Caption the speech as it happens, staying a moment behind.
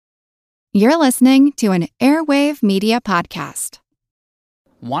You're listening to an Airwave Media Podcast.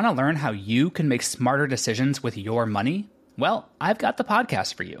 Want to learn how you can make smarter decisions with your money? Well, I've got the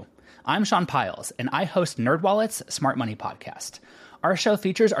podcast for you. I'm Sean Piles, and I host NerdWallet's Smart Money Podcast. Our show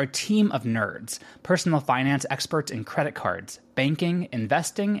features our team of nerds, personal finance experts in credit cards, banking,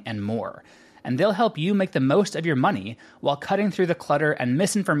 investing, and more. And they'll help you make the most of your money while cutting through the clutter and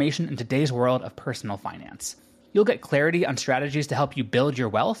misinformation in today's world of personal finance. You'll get clarity on strategies to help you build your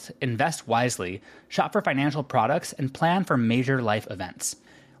wealth, invest wisely, shop for financial products, and plan for major life events.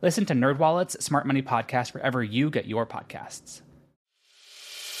 Listen to NerdWallet's Smart Money Podcast wherever you get your podcasts.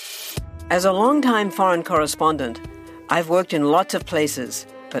 As a longtime foreign correspondent, I've worked in lots of places,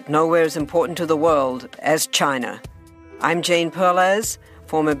 but nowhere as important to the world as China. I'm Jane Perlez,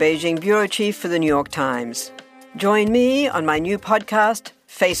 former Beijing bureau chief for the New York Times. Join me on my new podcast,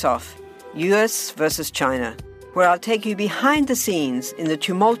 Face Off, U.S. versus China, where I'll take you behind the scenes in the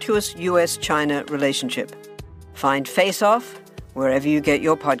tumultuous U.S.-China relationship. Find Face Off wherever you get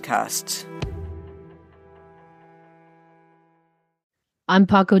your podcasts. I'm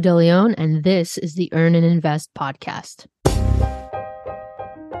Paco De Leon, and this is the Earn and Invest podcast.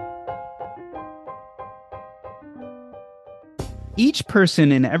 Each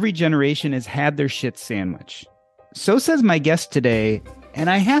person in every generation has had their shit sandwich. So says my guest today, and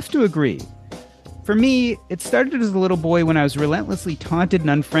I have to agree. For me, it started as a little boy when I was relentlessly taunted and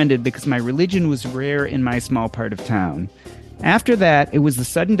unfriended because my religion was rare in my small part of town. After that, it was the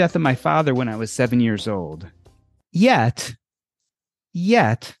sudden death of my father when I was 7 years old. Yet,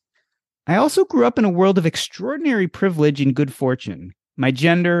 I also grew up in a world of extraordinary privilege and good fortune. My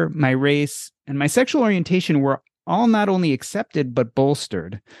gender, my race, and my sexual orientation were all not only accepted, but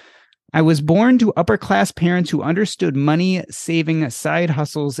bolstered. I was born to upper-class parents who understood money, saving, side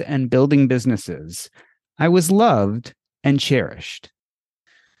hustles, and building businesses. I was loved and cherished.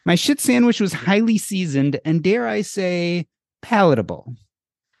 My shit sandwich was highly seasoned and, dare I say, palatable.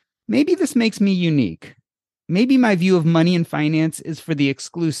 Maybe this makes me unique. Maybe my view of money and finance is for the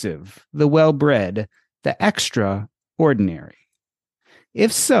exclusive, the well-bred, the extraordinary.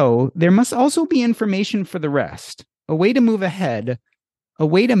 If so, there must also be information for the rest, a way to move ahead, a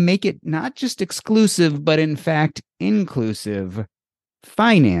way to make it not just exclusive, but in fact inclusive.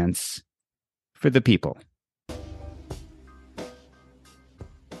 Finance for the people.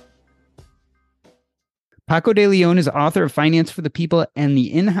 Paco De Leon is author of Finance for the People and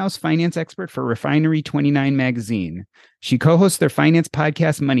the in-house finance expert for Refinery29 magazine. She co-hosts their finance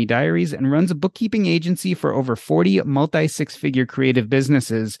podcast, Money Diaries, and runs a bookkeeping agency for over 40 multi-six-figure creative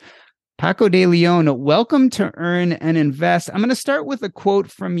businesses. Paco De Leon, welcome to Earn and Invest. I'm going to start with a quote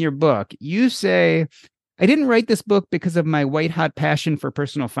from your book. You say, "I didn't write this book because of my white-hot passion for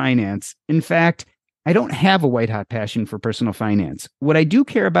personal finance. In fact, I don't have a white-hot passion for personal finance. What I do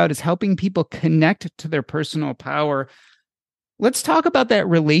care about is helping people connect to their personal power." Let's talk about that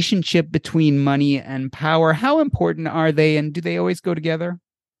relationship between money and power. How important are they, and do they always go together?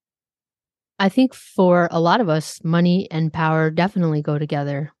 I think for a lot of us, money and power definitely go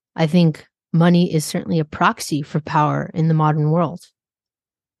together. I think money is certainly a proxy for power in the modern world.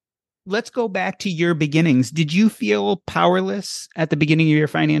 Let's go back to your beginnings. Did you feel powerless at the beginning of your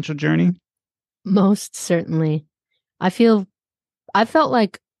financial journey? Most certainly. I felt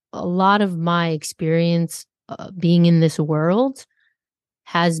like a lot of my experience being in this world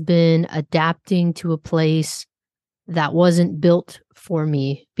has been adapting to a place that wasn't built for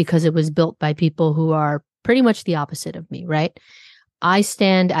me because it was built by people who are pretty much the opposite of me, right? I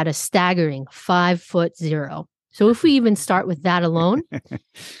stand at a staggering 5'0". So if we even start with that alone,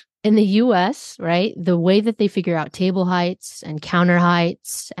 in the US, right, the way that they figure out table heights and counter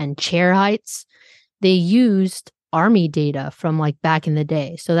heights and chair heights, they used army data from like back in the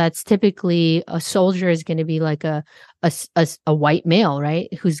day. So that's typically a soldier is going to be like a white male,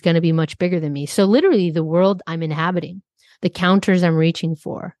 right, who's going to be much bigger than me. So literally the world I'm inhabiting, the counters I'm reaching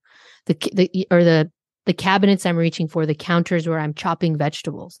for, the cabinets I'm reaching for, the counters where I'm chopping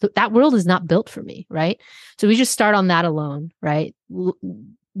vegetables. That world is not built for me, right? So we just start on that alone, right?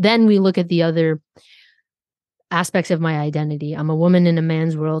 Then we look at the other aspects of my identity. I'm a woman in a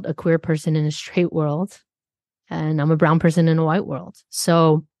man's world, a queer person in a straight world, and I'm a brown person in a white world.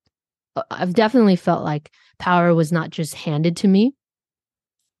 So I've definitely felt like power was not just handed to me,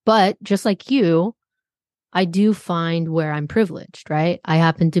 but just like you, I do find where I'm privileged, right? I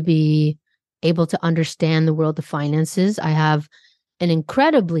happen to be able to understand the world of finances. I have an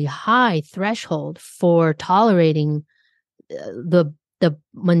incredibly high threshold for tolerating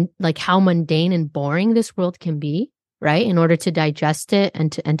how mundane and boring this world can be, right? In order to digest it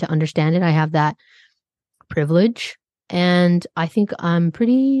and to understand it, I have that privilege. And I think I'm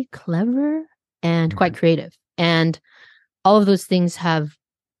pretty clever and quite creative. And all of those things have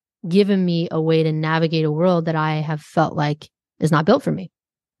given me a way to navigate a world that I have felt like is not built for me.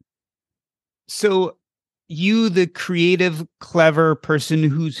 So you, the creative, clever person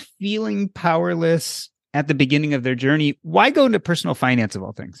who's feeling powerless at the beginning of their journey, why go into personal finance of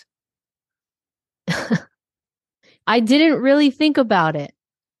all things? I didn't really think about it,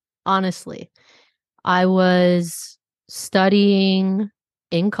 honestly. I was studying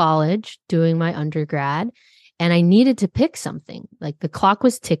in college, doing my undergrad, and I needed to pick something. Like the clock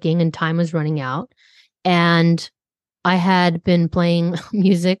was ticking and time was running out. And I had been playing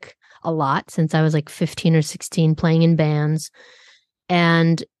music a lot since I was like 15 or 16, playing in bands.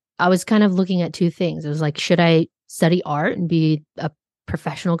 And I was kind of looking at two things. It was like, should I study art and be a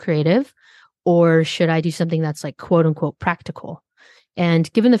professional creative? Or should I do something that's like quote unquote practical?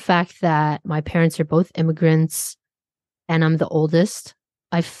 And given the fact that my parents are both immigrants and I'm the oldest,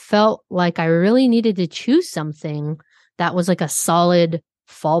 I felt like I really needed to choose something that was like a solid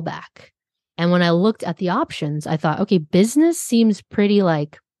fallback. And when I looked at the options, I thought, okay, business seems pretty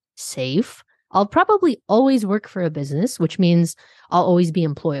like safe. I'll probably always work for a business, which means I'll always be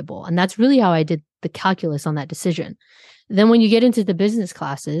employable. And that's really how I did the calculus on that decision. Then when you get into the business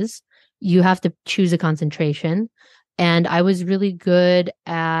classes, you have to choose a concentration. And I was really good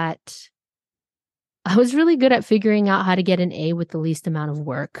at figuring out how to get an A with the least amount of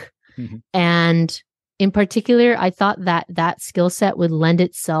work. Mm-hmm. And in particular, I thought that that skill set would lend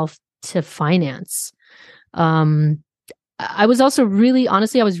itself to finance. I was also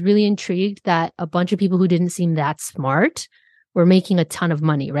I was really intrigued that a bunch of people who didn't seem that smart were making a ton of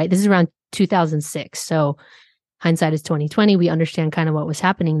money, right? This is around 2006. So hindsight is 2020. We understand kind of what was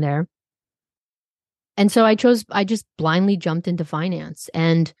happening there. And so I just blindly jumped into finance.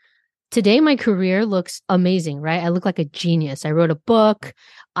 And today my career looks amazing, right? I look like a genius. I wrote a book.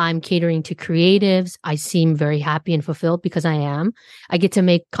 I'm catering to creatives. I seem very happy and fulfilled because I am. I get to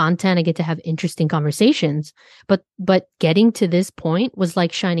make content. I get to have interesting conversations. But getting to this point was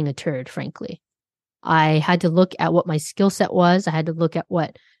like shining a turd, frankly. I had to look at what my skill set was. I had to look at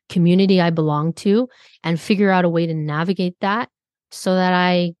what community I belonged to and figure out a way to navigate that so that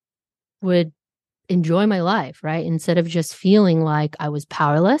I would enjoy my life, right? Instead of just feeling like I was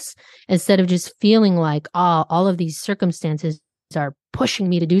powerless, instead of just feeling like, oh, all of these circumstances are pushing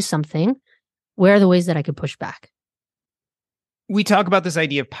me to do something, where are the ways that I could push back? We talk about this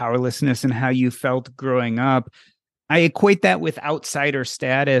idea of powerlessness and how you felt growing up. I equate that with outsider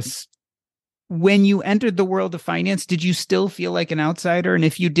status. When you entered the world of finance, did you still feel like an outsider? And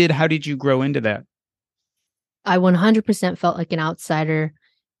if you did, how did you grow into that? I 100% felt like an outsider.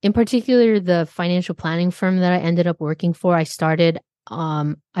 In particular, the financial planning firm that I ended up working for, I started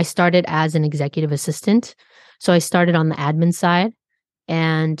as an executive assistant. So I started on the admin side.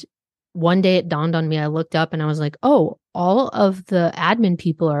 And one day it dawned on me, I looked up and I was like, oh, all of the admin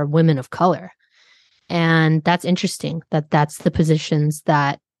people are women of color. And that's interesting that that's the positions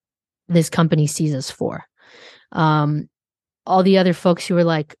that this company sees us for. All the other folks who were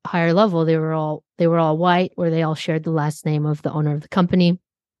like higher level, they were all white, or they all shared the last name of the owner of the company.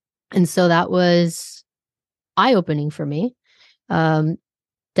 And so that was eye-opening for me. There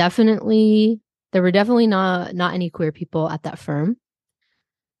were definitely not any queer people at that firm.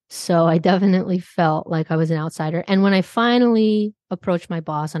 So I definitely felt like I was an outsider. And when I finally approached my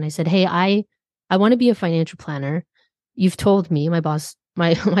boss and I said, hey, I want to be a financial planner. You've told me, my boss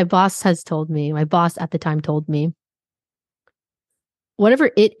at the time told me,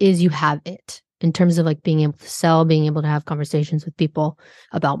 whatever it is, you have it. In terms of like being able to sell, being able to have conversations with people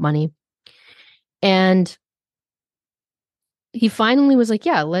about money. And he finally was like,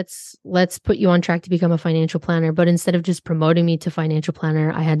 yeah, let's put you on track to become a financial planner. But instead of just promoting me to financial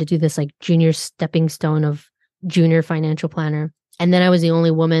planner, I had to do this like junior stepping stone of junior financial planner. And then I was the only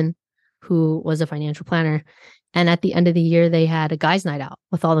woman who was a financial planner. And at the end of the year, they had a guys' night out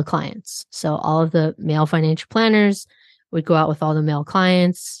with all the clients. So all of the male financial planners would go out with all the male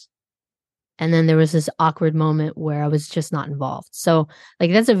clients. And then there was this awkward moment where I was just not involved. So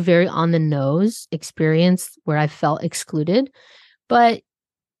like that's a very on the nose experience where I felt excluded. But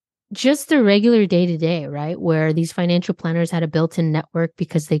just the regular day to day, right? Where these financial planners had a built-in network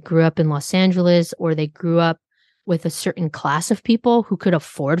because they grew up in Los Angeles or they grew up with a certain class of people who could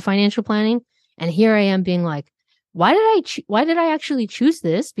afford financial planning. And here I am being like, why did I actually choose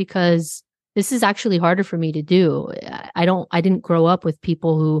this? Because this is actually harder for me to do. I didn't grow up with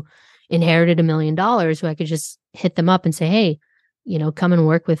people who inherited $1 million who I could just hit them up and say, hey, come and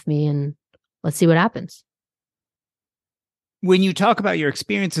work with me and let's see what happens. When you talk about your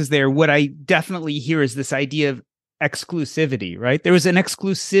experiences there, what I definitely hear is this idea of exclusivity, right? There was an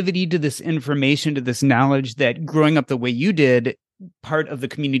exclusivity to this information, to this knowledge that growing up the way you did, part of the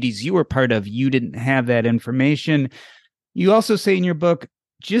communities you were part of, you didn't have that information. You also say in your book,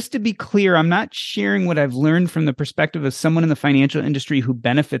 just to be clear, I'm not sharing what I've learned from the perspective of someone in the financial industry who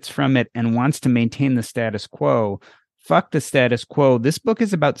benefits from it and wants to maintain the status quo. Fuck the status quo. This book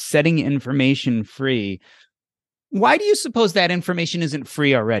is about setting information free. Why do you suppose that information isn't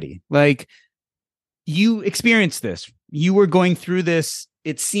free already? Like, you experienced this. You were going through this.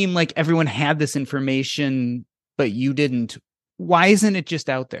 It seemed like everyone had this information, but you didn't. Why isn't it just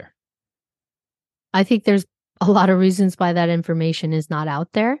out there? I think there's a lot of reasons why that information is not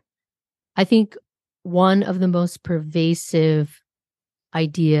out there. I think one of the most pervasive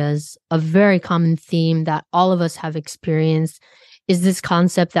ideas, a very common theme that all of us have experienced, is this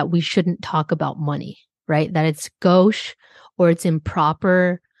concept that we shouldn't talk about money, right? That it's gauche or it's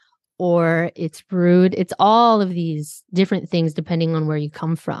improper or it's rude. It's all of these different things depending on where you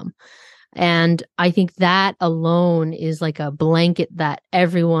come from. And I think that alone is like a blanket that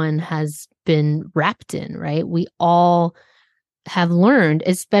everyone has been wrapped in, right? We all have learned,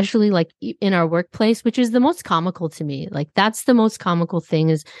 especially like in our workplace, which is the most comical to me. Like, that's the most comical thing,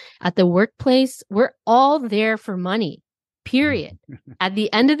 is at the workplace, we're all there for money, period. At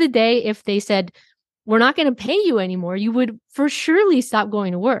the end of the day, if they said, we're not going to pay you anymore, you would for surely stop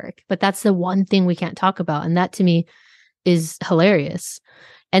going to work. But that's the one thing we can't talk about. And that to me is hilarious.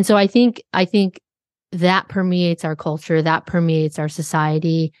 And so I think that permeates our culture, that permeates our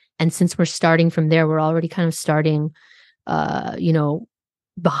society. And since we're starting from there, we're already kind of starting,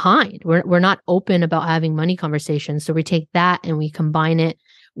 behind. We're not open about having money conversations. So we take that and we combine it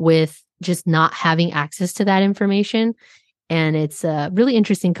with just not having access to that information. And it's a really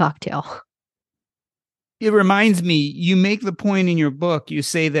interesting cocktail. It reminds me, you make the point in your book, you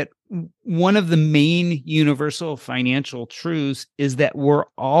say that one of the main universal financial truths is that we're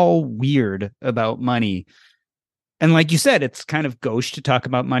all weird about money. And like you said, it's kind of gauche to talk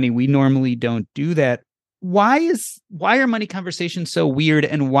about money. We normally don't do that. Why are money conversations so weird,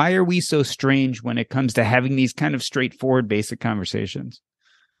 and why are we so strange when it comes to having these kind of straightforward, basic conversations?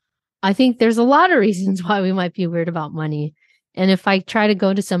 I think there's a lot of reasons why we might be weird about money. And if I try to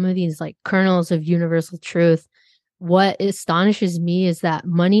go to some of these like kernels of universal truth, what astonishes me is that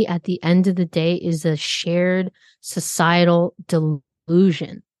money at the end of the day is a shared societal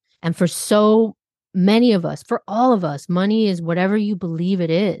delusion. And for so many of us, for all of us, money is whatever you believe it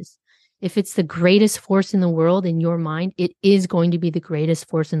is. If it's the greatest force in the world in your mind, it is going to be the greatest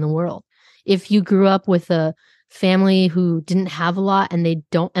force in the world. If you grew up with a family who didn't have a lot and they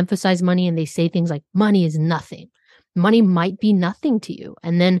don't emphasize money and they say things like money is nothing, money might be nothing to you.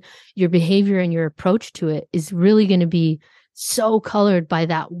 And then your behavior and your approach to it is really going to be so colored by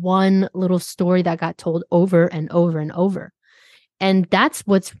that one little story that got told over and over and over. And that's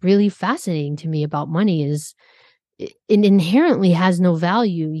what's really fascinating to me about money, is it inherently has no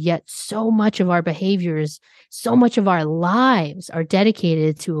value, yet so much of our behaviors, so much of our lives are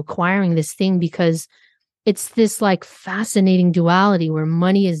dedicated to acquiring this thing, because it's this like fascinating duality where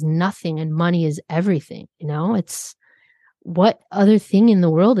money is nothing and money is everything. It's what other thing in the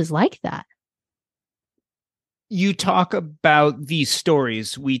world is like that? You talk about these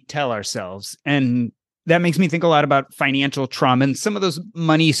stories we tell ourselves, and that makes me think a lot about financial trauma and some of those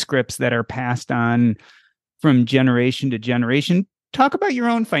money scripts that are passed on from generation to generation. Talk about your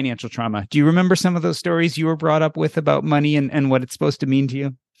own financial trauma. Do you remember some of those stories you were brought up with about money and what it's supposed to mean to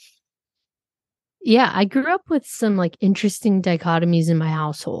you? Yeah, I grew up with some like interesting dichotomies in my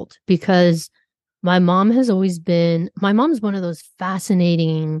household, because my mom's one of those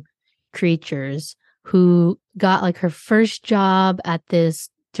fascinating creatures who got like her first job at this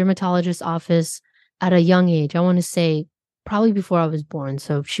dermatologist's office at a young age. I want to say probably before I was born.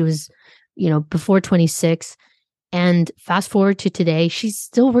 So she was, before 26. And fast forward to today, she's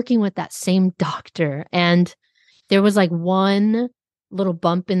still working with that same doctor. And there was like one little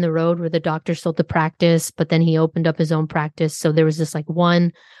bump in the road where the doctor sold the practice, but then he opened up his own practice. So there was this like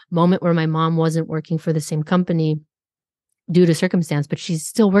one moment where my mom wasn't working for the same company due to circumstance, but she's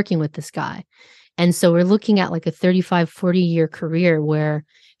still working with this guy. And so we're looking at like a 35, 40-year career where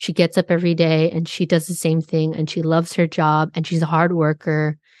she gets up every day and she does the same thing and she loves her job and she's a hard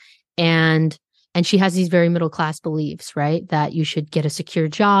worker. And she has these very middle-class beliefs, right? That you should get a secure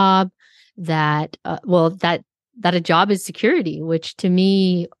job, that a job is security, which to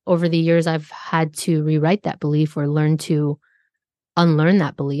me, over the years, I've had to rewrite that belief or learn to unlearn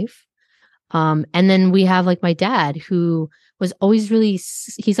that belief. And then we have like my dad, who was always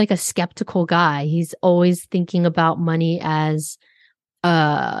he's like a skeptical guy. He's always thinking about money as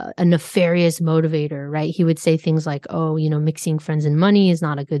a nefarious motivator, right? He would say things like, oh, mixing friends and money is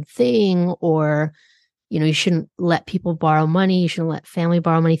not a good thing, or, you shouldn't let people borrow money, you shouldn't let family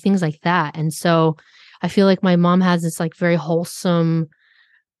borrow money, things like that. And so I feel like my mom has this like very wholesome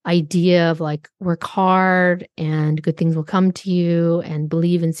idea of like work hard and good things will come to you and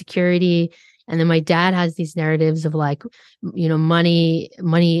believe in security. And then my dad has these narratives of like, money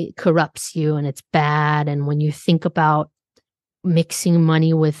corrupts you and it's bad. And when you think about mixing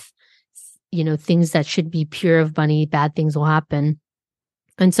money with, things that should be pure of money, bad things will happen.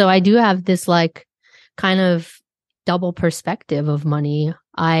 And so I do have this like kind of double perspective of money.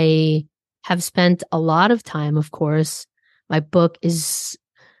 I have spent a lot of time, of course. My book is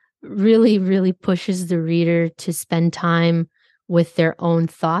really, really pushes the reader to spend time with their own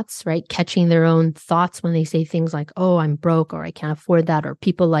thoughts, right? Catching their own thoughts when they say things like, oh, I'm broke, or I can't afford that, or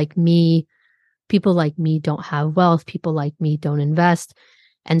people like me don't have wealth, people like me don't invest.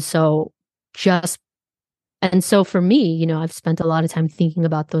 And so for me, I've spent a lot of time thinking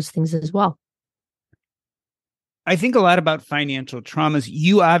about those things as well. I think a lot about financial traumas.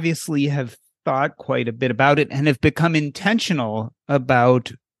 You obviously have thought quite a bit about it and have become intentional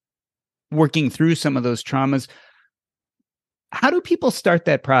about working through some of those traumas. How do people start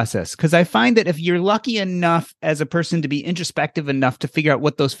that process? Because I find that if you're lucky enough as a person to be introspective enough to figure out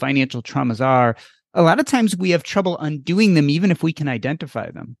what those financial traumas are, a lot of times we have trouble undoing them, even if we can identify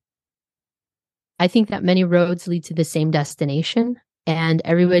them. I think that many roads lead to the same destination, and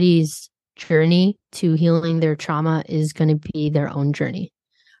everybody's journey to healing their trauma is going to be their own journey.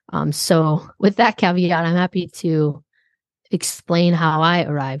 So with that caveat, I'm happy to explain how I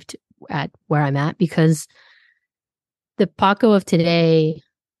arrived at where I'm at, because the Paco of today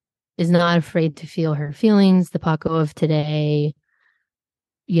is not afraid to feel her feelings. The Paco of today,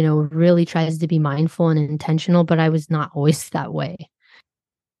 really tries to be mindful and intentional, but I was not always that way.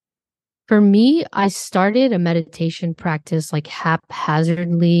 For me, I started a meditation practice like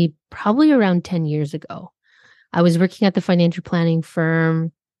haphazardly, probably around 10 years ago. I was working at the financial planning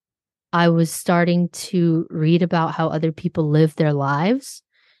firm. I was starting to read about how other people live their lives,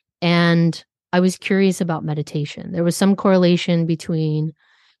 and I was curious about meditation. There was some correlation between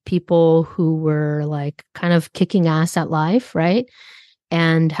people who were like kind of kicking ass at life, right?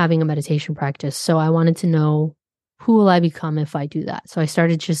 And having a meditation practice. So I wanted to know, who will I become if I do that? So I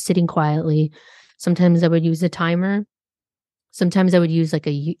started just sitting quietly. Sometimes I would use a timer. Sometimes I would use like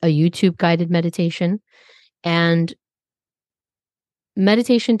a YouTube guided meditation. And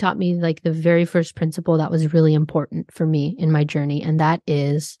meditation taught me like the very first principle that was really important for me in my journey. And that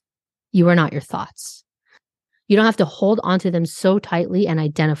is, you are not your thoughts. You don't have to hold onto them so tightly and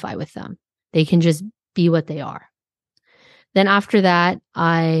identify with them. They can just be what they are. Then after that,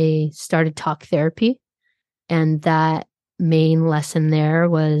 I started talk therapy. And that main lesson there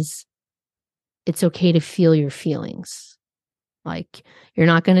was, it's okay to feel your feelings. Like, you're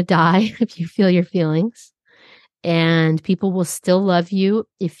not going to die if you feel your feelings. And people will still love you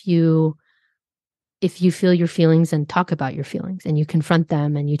if you feel your feelings and talk about your feelings and you confront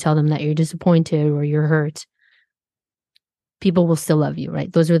them and you tell them that you're disappointed or you're hurt. People will still love you,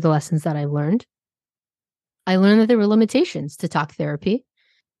 right? Those are the lessons that I learned. I learned that there were limitations to talk therapy.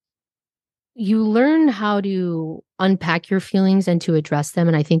 You learn how to unpack your feelings and to address them.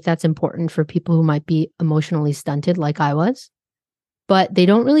 And I think that's important for people who might be emotionally stunted like I was. But they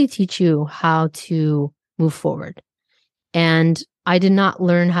don't really teach you how to move forward. And I did not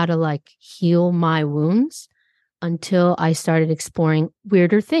learn how to like heal my wounds until I started exploring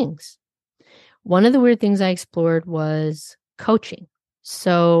weirder things. One of the weird things I explored was coaching.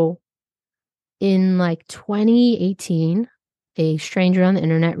 So in like 2018, a stranger on the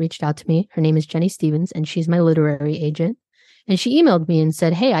internet reached out to me. Her name is Jenny Stevens, and she's my literary agent. And she emailed me and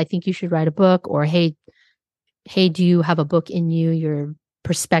said, hey, I think you should write a book, or hey, do you have a book in you? Your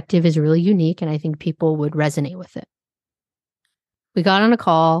perspective is really unique, and I think people would resonate with it. We got on a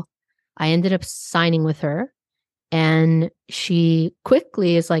call. I ended up signing with her, and she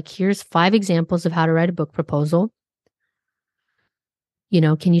quickly is like, here's 5 examples of how to write a book proposal.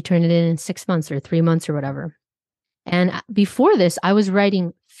 Can you turn it in 6 months or 3 months or whatever? And before this, I was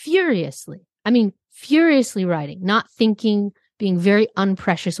writing furiously. Furiously writing, not thinking, being very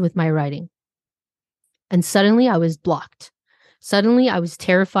unprecious with my writing. And suddenly I was blocked. Suddenly I was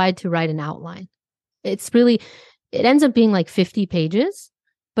terrified to write an outline. It ends up being like 50 pages,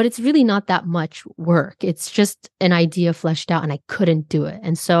 but it's really not that much work. It's just an idea fleshed out, and I couldn't do it.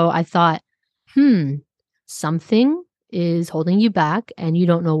 And so I thought, something is holding you back and you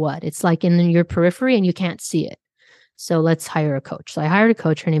don't know what. It's like in your periphery and you can't see it. So let's hire a coach. So I hired a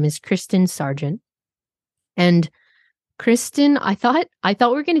coach. Her name is Kristen Sargent. And Kristen, I thought we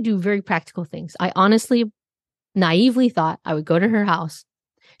were going to do very practical things. I honestly, naively thought I would go to her house.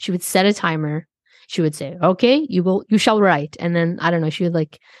 She would set a timer. She would say, "Okay, you shall write." And then I don't know, she would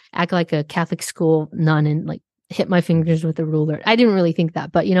like act like a Catholic school nun and like hit my fingers with a ruler. I didn't really think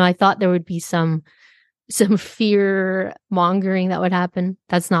that, but I thought there would be some fear mongering that would happen.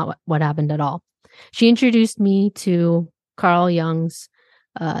 That's not what happened at all. She introduced me to Carl Jung's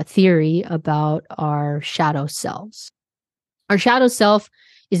theory about our shadow selves. Our shadow self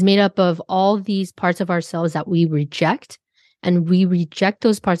is made up of all these parts of ourselves that we reject, and we reject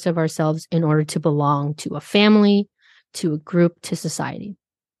those parts of ourselves in order to belong to a family, to a group, to society.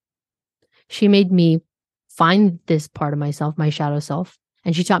 She made me find this part of myself, my shadow self,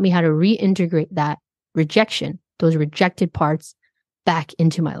 and she taught me how to reintegrate that rejection, those rejected parts, back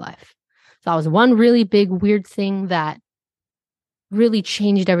into my life. So that was one really big, weird thing that really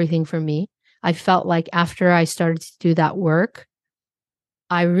changed everything for me. I felt like after I started to do that work,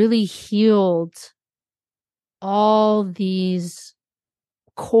 I really healed all these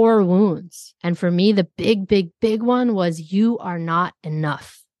core wounds. And for me, the big, big, big one was you are not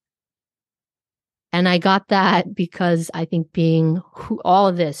enough. And I got that because I think being who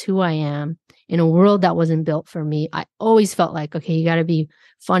I am in a world that wasn't built for me, I always felt like, okay, you got to be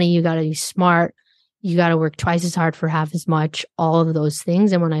funny, you got to be smart, you got to work twice as hard for half as much, all of those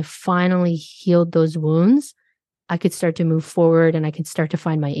things. And when I finally healed those wounds, I could start to move forward and I could start to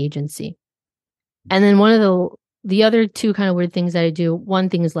find my agency. And then one of the other two kind of weird things that I do, one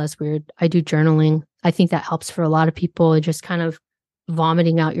thing is less weird. I do journaling. I think that helps for a lot of people. Just kind of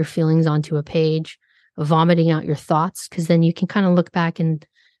vomiting out your feelings onto a page, vomiting out your thoughts, because then you can kind of look back and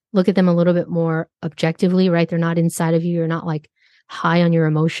look at them a little bit more objectively, right? They're not inside of you. You're not like high on your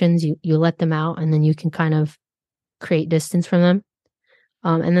emotions. You let them out and then you can kind of create distance from them.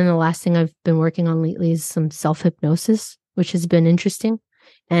 And then the last thing I've been working on lately is some self-hypnosis, which has been interesting.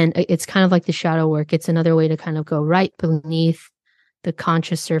 And it's kind of like the shadow work. It's another way to kind of go right beneath the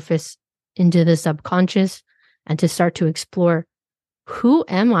conscious surface into the subconscious and to start to explore, who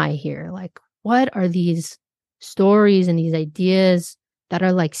am I here? Like, what are these stories and these ideas that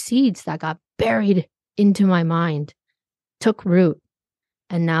are like seeds that got buried into my mind, took root,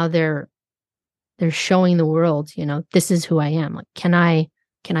 and now they're showing the world, this is who I am. Like, can I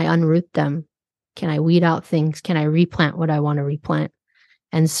unroot them? Can I weed out things? Can I replant what I want to replant?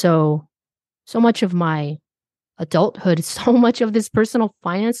 And so much of my adulthood, so much of this personal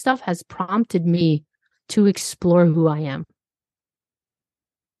finance stuff has prompted me to explore who I am.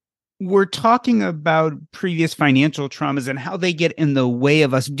 We're talking about previous financial traumas and how they get in the way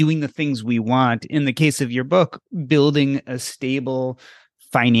of us doing the things we want. In the case of your book, building a stable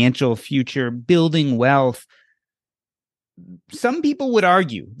financial future, building wealth. Some people would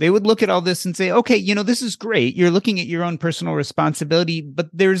argue, they would look at all this and say, okay, this is great. You're looking at your own personal responsibility, but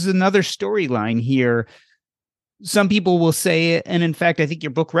there's another storyline here. Some people will say, and in fact, I think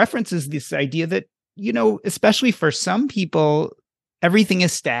your book references this idea that, especially for some people, everything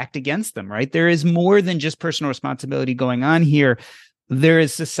is stacked against them, right? There is more than just personal responsibility going on here. There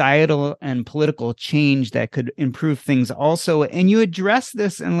is societal and political change that could improve things also. And you address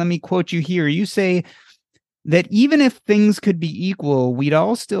this, and let me quote you here. You say that even if things could be equal, we'd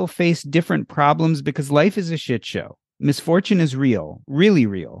all still face different problems because life is a shit show. Misfortune is real, really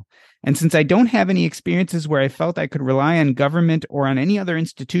real. And since I don't have any experiences where I felt I could rely on government or on any other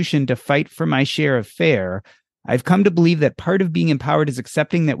institution to fight for my share of fare, I've come to believe that part of being empowered is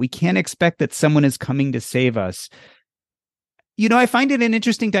accepting that we can't expect that someone is coming to save us. I find it an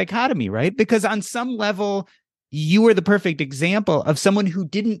interesting dichotomy, right? Because on some level, you are the perfect example of someone who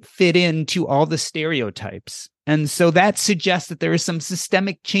didn't fit into all the stereotypes. And so that suggests that there is some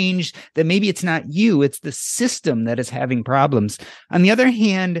systemic change, that maybe it's not you, it's the system that is having problems. On the other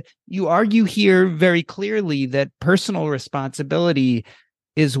hand, you argue here very clearly that personal responsibility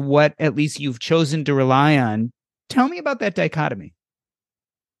is what at least you've chosen to rely on. Tell me about that dichotomy.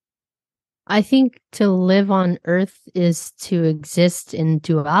 I think to live on Earth is to exist in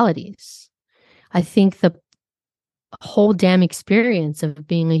dualities. I think the whole damn experience of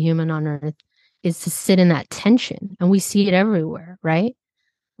being a human on Earth is to sit in that tension. And we see it everywhere, right?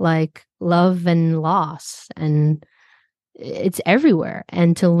 Like love and loss, and it's everywhere.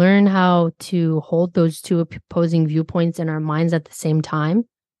 And to learn how to hold those two opposing viewpoints in our minds at the same time,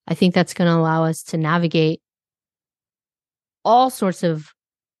 I think that's going to allow us to navigate all sorts of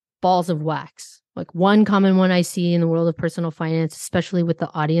balls of wax. Like one common one I see in the world of personal finance, especially with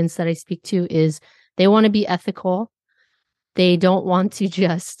the audience that I speak to, is they want to be ethical. They don't want to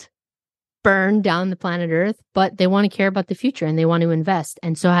just burn down the planet Earth, but they want to care about the future and they want to invest.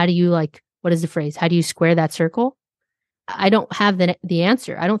 And so how do you what is the phrase? How do you square that circle? I don't have the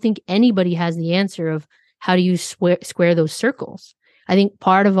answer. I don't think anybody has the answer of how do you square those circles. I think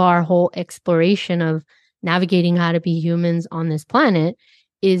part of our whole exploration of navigating how to be humans on this planet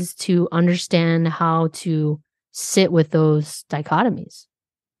is to understand how to sit with those dichotomies.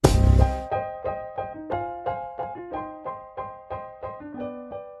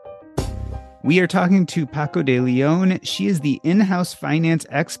 We are talking to Paco de Leon. She is the in-house finance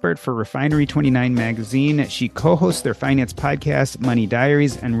expert for Refinery29 magazine. She co-hosts their finance podcast, Money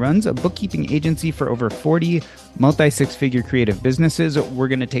Diaries, and runs a bookkeeping agency for over 40 multi-six-figure creative businesses. We're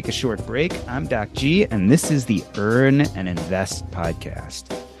going to take a short break. I'm Doc G, and this is the Earn and Invest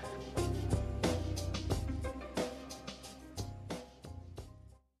podcast.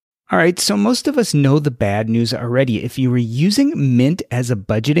 All right, so most of us know the bad news already. If you were using Mint as a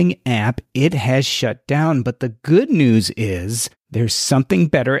budgeting app, it has shut down. But the good news is there's something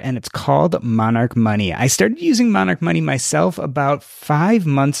better, and it's called Monarch Money. I started using Monarch Money myself about 5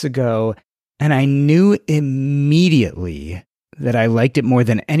 months ago, and I knew immediately that I liked it more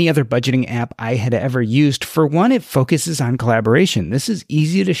than any other budgeting app I had ever used. For one, it focuses on collaboration. This is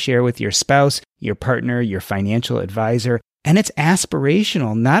easy to share with your spouse, your partner, your financial advisor. And it's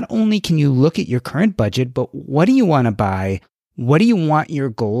aspirational. Not only can you look at your current budget, but what do you want to buy? What do you want your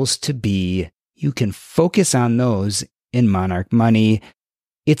goals to be? You can focus on those in Monarch Money.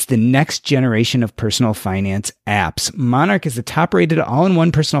 It's the next generation of personal finance apps. Monarch is the top-rated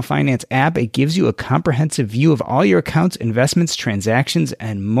all-in-one personal finance app. It gives you a comprehensive view of all your accounts, investments, transactions,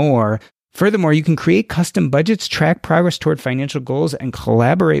 and more. Furthermore, you can create custom budgets, track progress toward financial goals, and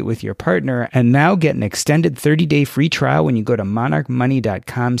collaborate with your partner. And now get an extended 30-day free trial when you go to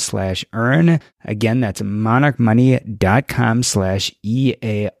monarchmoney.com/earn. Again, that's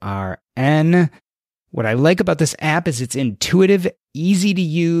monarchmoney.com/EARN. What I like about this app is it's intuitive, easy to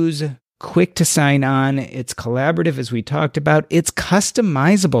use, quick to sign on. It's collaborative, as we talked about. It's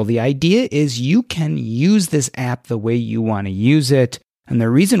customizable. The idea is you can use this app the way you want to use it. And the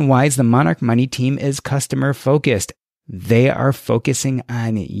reason why is the Monarch Money team is customer focused. They are focusing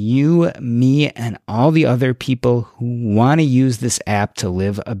on you, me, and all the other people who want to use this app to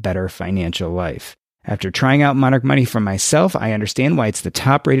live a better financial life. After trying out Monarch Money for myself, I understand why it's the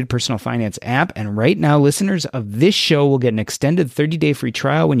top-rated personal finance app. And right now, listeners of this show will get an extended 30-day free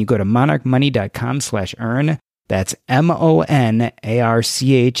trial when you go to monarchmoney.com/earn. That's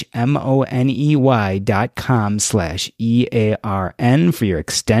monarchmoney.com/EARN for your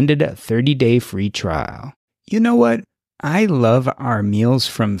extended 30-day free trial. You know what? I love our meals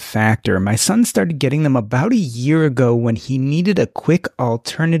from Factor. My son started getting them about a year ago when he needed a quick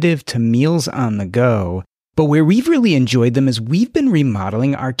alternative to meals on the go. But where we've really enjoyed them is we've been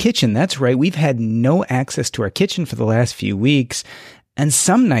remodeling our kitchen. That's right, we've had no access to our kitchen for the last few weeks. And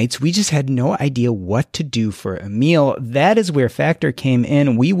some nights we just had no idea what to do for a meal. That is where Factor came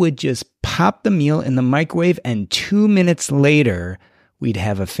in. We would just pop the meal in the microwave, and 2 minutes later, we'd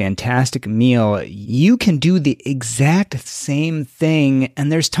have a fantastic meal. You can do the exact same thing, and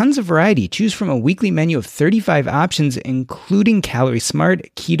there's tons of variety. Choose from a weekly menu of 35 options, including Calorie Smart,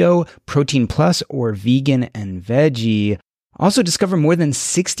 Keto, Protein Plus, or Vegan and Veggie. Also discover more than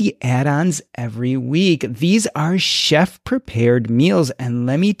 60 add-ons every week. These are chef-prepared meals, and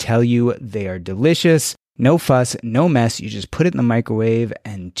let me tell you, they are delicious. No fuss, no mess. You just put it in the microwave,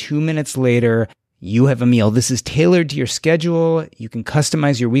 and 2 minutes later, you have a meal. This is tailored to your schedule. You can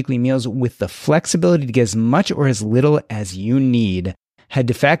customize your weekly meals with the flexibility to get as much or as little as you need. Head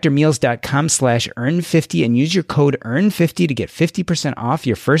to factormeals.com/earn50 and use your code earn50 to get 50% off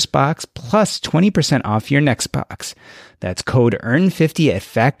your first box plus 20% off your next box. That's code earn50 at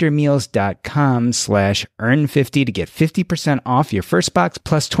factormeals.com/earn50 to get 50% off your first box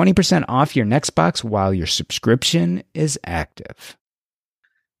plus 20% off your next box while your subscription is active.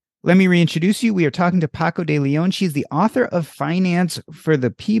 Let me reintroduce you. We are talking to Paco de Leon. She's the author of Finance for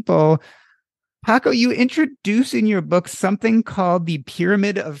the People. Paco, you introduce in your book something called the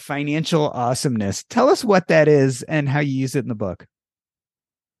Pyramid of Financial Awesomeness. Tell us what that is and how you use it in the book.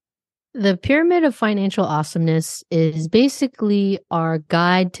 The Pyramid of Financial Awesomeness is basically our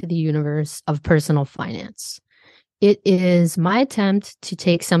guide to the universe of personal finance. It is my attempt to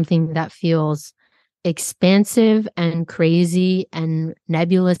take something that feels expansive and crazy and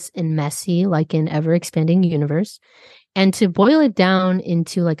nebulous and messy, like an ever-expanding universe, and to boil it down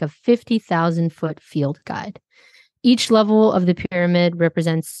into like a 50,000-foot field guide. Each level of the pyramid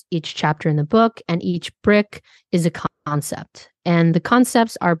represents each chapter in the book, and each brick is a concept. And the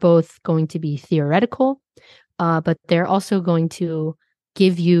concepts are both going to be theoretical, but they're also going to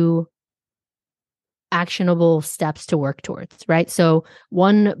give you actionable steps to work towards, right? So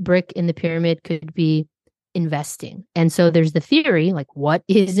one brick in the pyramid could be investing. And so there's the theory, like what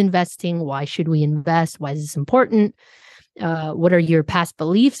is investing? Why should we invest? Why is this important? What are your past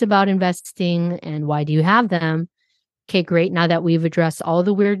beliefs about investing and why do you have them? Okay, great. Now that we've addressed all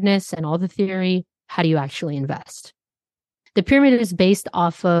the weirdness and all the theory, how do you actually invest? The pyramid is based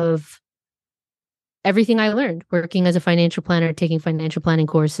off of everything I learned working as a financial planner, taking financial planning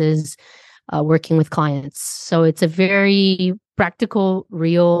courses, working with clients. So it's a very practical,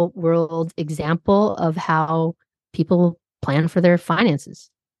 real world example of how people plan for their finances.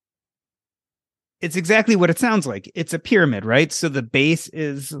 It's exactly what it sounds like. It's a pyramid, right? So the base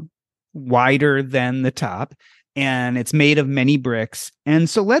is wider than the top, and it's made of many bricks. And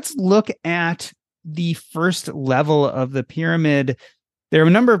so let's look at the first level of the pyramid. There are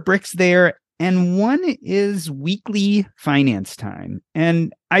a number of bricks there, and one is weekly finance time.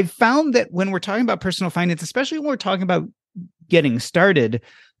 And I've found that when we're talking about personal finance, especially when we're talking about getting started,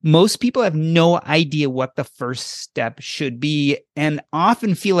 most people have no idea what the first step should be and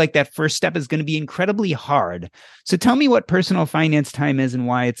often feel like that first step is going to be incredibly hard. So tell me what personal finance time is and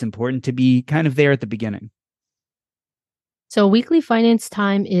why it's important to be kind of there at the beginning. So weekly finance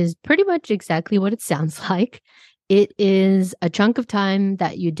time is pretty much exactly what it sounds like. It is a chunk of time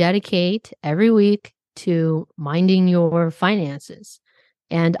that you dedicate every week to minding your finances.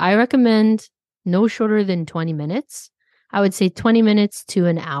 And I recommend no shorter than 20 minutes. I would say 20 minutes to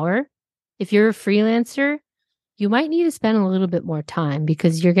an hour. If you're a freelancer, you might need to spend a little bit more time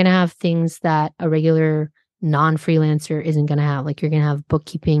because you're going to have things that a regular non-freelancer isn't going to have. Like you're going to have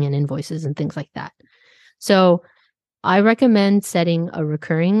bookkeeping and invoices and things like that. So I recommend setting a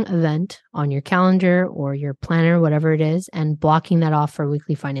recurring event on your calendar or your planner, whatever it is, and blocking that off for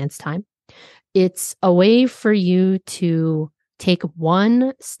weekly finance time. It's a way for you to take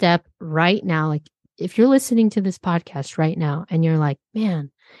one step right now. Like if you're listening to this podcast right now and you're like,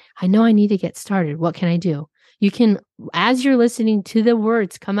 man, I know I need to get started. What can I do? You can, as you're listening to the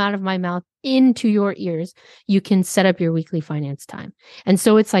words come out of my mouth into your ears, you can set up your weekly finance time. And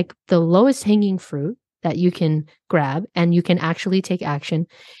so it's like the lowest hanging fruit that you can grab and you can actually take action.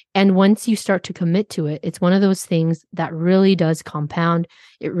 And once you start to commit to it, it's one of those things that really does compound.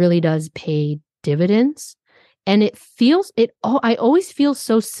 It really does pay dividends. And I always feel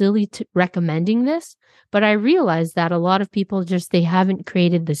so silly recommending this, but I realize that a lot of people they haven't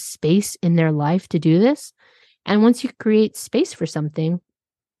created the space in their life to do this. And once you create space for something,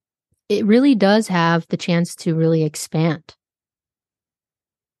 it really does have the chance to really expand.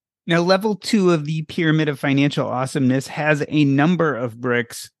 Now, level 2 of the pyramid of financial awesomeness has a number of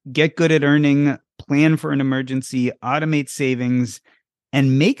bricks: get good at earning, plan for an emergency, automate savings,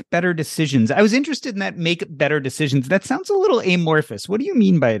 and make better decisions. I was interested in that make better decisions. That sounds a little amorphous. What do you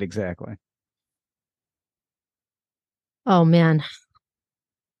mean by it exactly? Oh, man.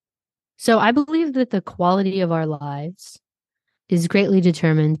 So I believe that the quality of our lives is greatly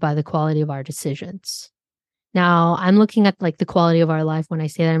determined by the quality of our decisions. Now, I'm looking at like the quality of our life when I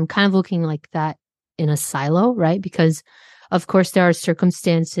say that. I'm kind of looking like that in a silo, right? Because of course there are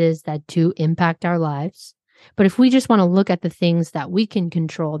circumstances that do impact our lives. But if we just want to look at the things that we can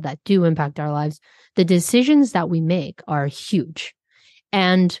control that do impact our lives, the decisions that we make are huge.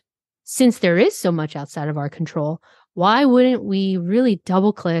 And since there is so much outside of our control, why wouldn't we really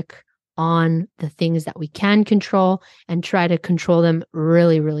double click on the things that we can control and try to control them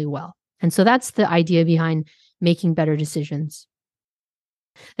really, really well? And so that's the idea behind making better decisions.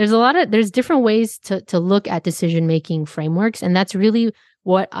 There's different ways to look at decision-making frameworks. And that's really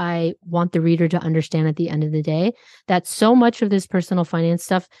what I want the reader to understand at the end of the day, that so much of this personal finance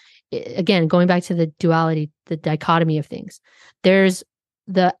stuff, again, going back to the duality, the dichotomy of things, there's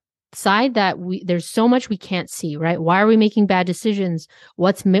the side that there's so much we can't see, right? Why are we making bad decisions?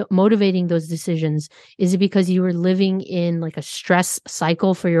 What's motivating those decisions? Is it because you were living in like a stress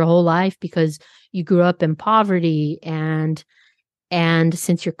cycle for your whole life because you grew up in poverty, and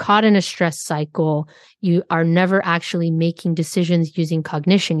since you're caught in a stress cycle, you are never actually making decisions using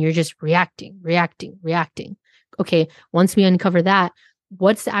cognition. You're just reacting. Okay, once we uncover that,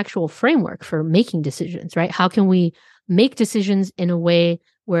 what's the actual framework for making decisions, right? How can we make decisions in a way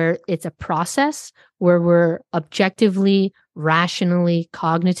where it's a process, where we're objectively, rationally,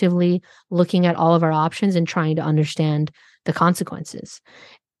 cognitively looking at all of our options and trying to understand the consequences?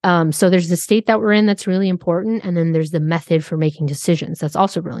 So there's the state that we're in that's really important. And then there's the method for making decisions. That's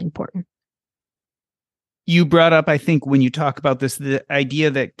also really important. You brought up, I think, when you talk about this, the idea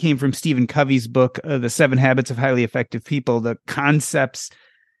that came from Stephen Covey's book, The 7 Habits of Highly Effective People, the concepts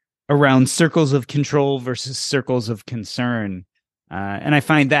around circles of control versus circles of concern. And I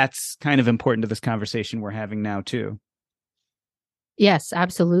find that's kind of important to this conversation we're having now, too. Yes,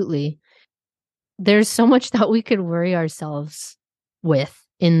 absolutely. there's so much that we could worry ourselves with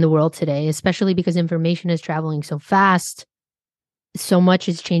in the world today, especially because information is traveling so fast. So much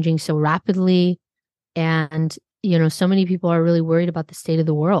is changing so rapidly. And, so many people are really worried about the state of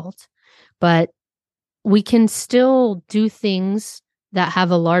the world. But we can still do things that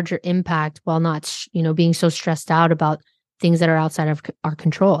have a larger impact while not, being so stressed out about things that are outside of our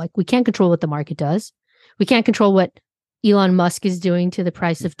control. Like, we can't control what the market does. We can't control what Elon Musk is doing to the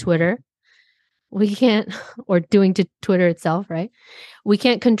price of Twitter. We can't, or doing to Twitter itself, right? We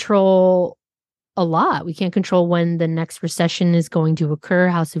can't control a lot. We can't control when the next recession is going to occur,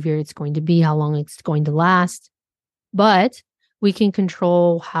 how severe it's going to be, how long it's going to last. But we can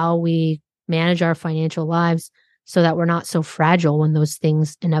control how we manage our financial lives so that we're not so fragile when those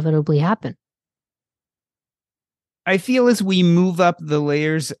things inevitably happen. I feel as we move up the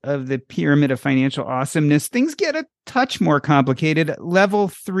layers of the pyramid of financial awesomeness, things get a touch more complicated. Level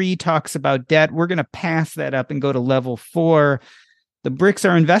 3 talks about debt. We're going to pass that up and go to level 4. The bricks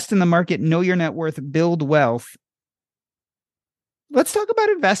are invest in the market, know your net worth, build wealth. Let's talk about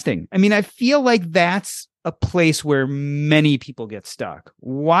investing. I mean, I feel like that's a place where many people get stuck.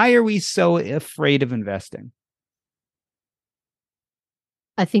 Why are we so afraid of investing?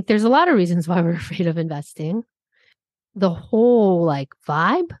 I think there's a lot of reasons why we're afraid of investing. The whole the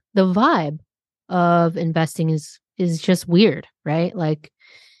vibe of investing is just weird, right? Like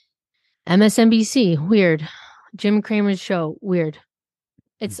MSNBC, weird. Jim Cramer's show, weird.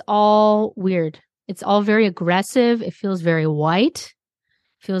 It's all weird. It's all very aggressive. It feels very white.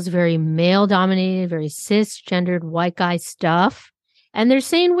 Feels very male dominated, very cisgendered white guy stuff. And they're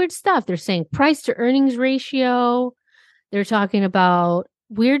saying weird stuff. They're saying price to earnings ratio. They're talking about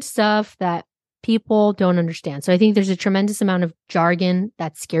weird stuff that people don't understand. So I think there's a tremendous amount of jargon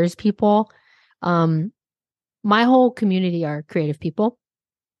that scares people. My whole community are creative people.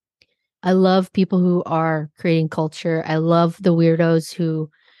 I love people who are creating culture. I love the weirdos who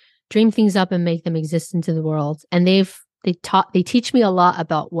dream things up and make them exist into the world. And they teach me a lot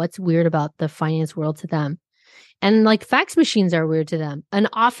about what's weird about the finance world to them. And fax machines are weird to them. An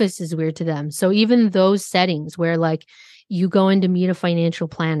office is weird to them. So even those settings where you go in to meet a financial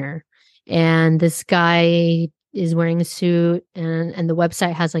planner and this guy is wearing a suit and the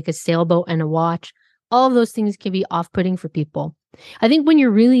website has a sailboat and a watch, all of those things can be off-putting for people. I think when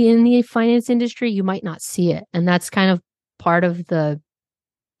you're really in the finance industry, you might not see it. And that's kind of part of the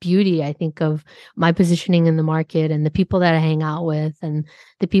beauty, I think, of my positioning in the market and the people that I hang out with and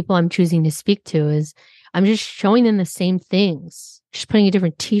the people I'm choosing to speak to is I'm just showing them the same things, just putting a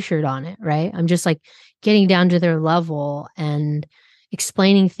different t-shirt on it, right? I'm just getting down to their level and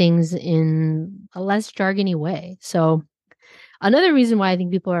explaining things in a less jargony way. So another reason why I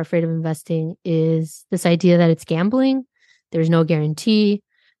think people are afraid of investing is this idea that it's gambling. There's no guarantee.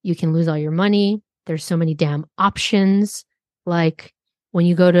 You can lose all your money. There's so many damn options. When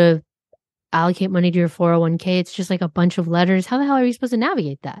you go to allocate money to your 401k, it's just a bunch of letters. How the hell are you supposed to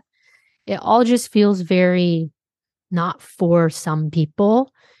navigate that? It all just feels very not for some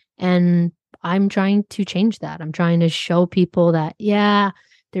people. And I'm trying to change that. I'm trying to show people that, yeah,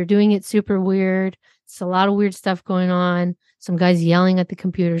 they're doing it super weird. It's a lot of weird stuff going on. Some guys yelling at the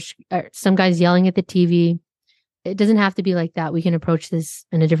computer, some guys yelling at the TV. It doesn't have to be like that. We can approach this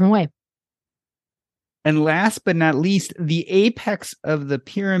in a different way. And last but not least, the apex of the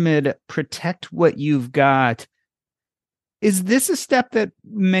pyramid, protect what you've got. Is this a step that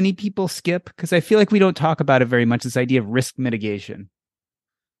many people skip? Because I feel like we don't talk about it very much, this idea of risk mitigation.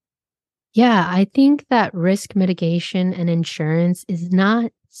 Yeah, I think that risk mitigation and insurance is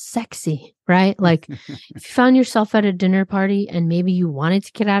not sexy, right? If you found yourself at a dinner party and maybe you wanted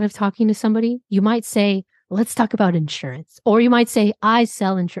to get out of talking to somebody, you might say, let's talk about insurance. Or you might say, I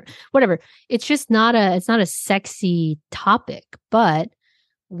sell insurance, whatever. It's just not a sexy topic. But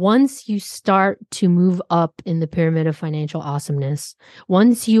once you start to move up in the pyramid of financial awesomeness,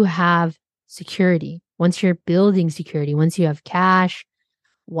 once you have security, once you're building security, once you have cash,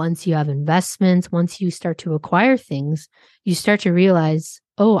 once you have investments, once you start to acquire things, you start to realize,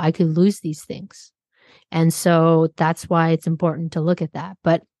 oh, I could lose these things. And so that's why it's important to look at that.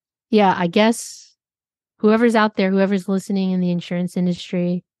 But yeah, I guess whoever's out there, whoever's listening in the insurance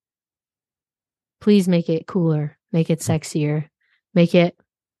industry, please make it cooler, make it sexier, make it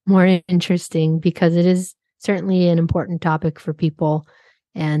more interesting, because it is certainly an important topic for people.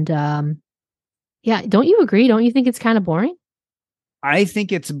 And yeah, don't you agree? Don't you think it's kind of boring? I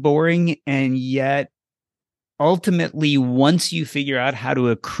think it's boring, and yet ultimately, once you figure out how to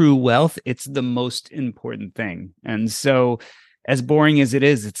accrue wealth, it's the most important thing. And so as boring as it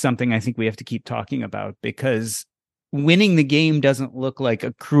is, it's something I think we have to keep talking about, because winning the game doesn't look like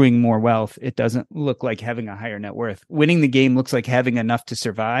accruing more wealth. It doesn't look like having a higher net worth. Winning the game looks like having enough to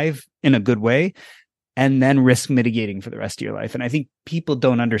survive in a good way, and then risk mitigating for the rest of your life. And I think people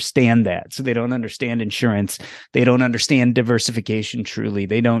don't understand that. So they don't understand insurance. They don't understand diversification truly.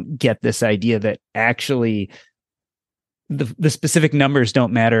 They don't get this idea that actually the specific numbers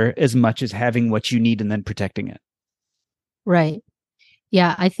don't matter as much as having what you need and then protecting it. Right.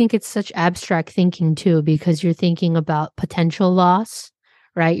 Yeah, I think it's such abstract thinking too, because you're thinking about potential loss,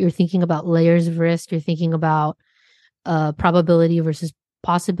 right? You're thinking about layers of risk. You're thinking about probability versus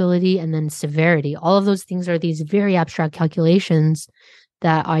possibility, and then severity. All of those things are these very abstract calculations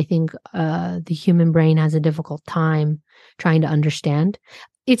that I think the human brain has a difficult time trying to understand.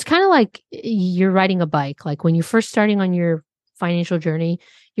 It's kind of like you're riding a bike. Like when you're first starting on your financial journey,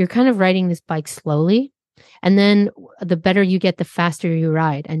 you're kind of riding this bike slowly. And then the better you get, the faster you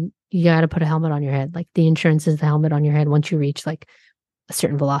ride. And you got to put a helmet on your head. Like the insurance is the helmet on your head once you reach like a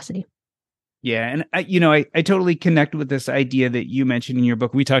certain velocity. Yeah. And I totally connect with this idea that you mentioned in your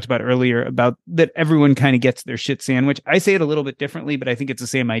book. We talked about earlier about that everyone kind of gets their shit sandwich. I say it a little bit differently, but I think it's the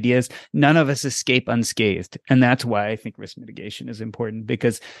same ideas. None of us escape unscathed. And that's why I think risk mitigation is important,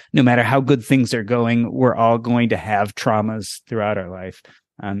 because no matter how good things are going, we're all going to have traumas throughout our life.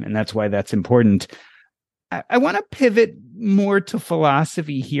 And that's why that's important. I want to pivot more to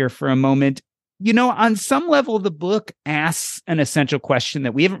philosophy here for a moment. On some level, the book asks an essential question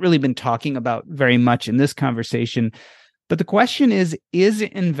that we haven't really been talking about very much in this conversation. But the question is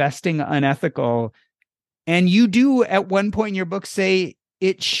investing unethical? And you do at one point in your book say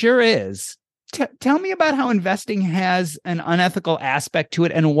it sure is. Tell me about how investing has an unethical aspect to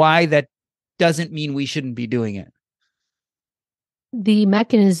it and why that doesn't mean we shouldn't be doing it. The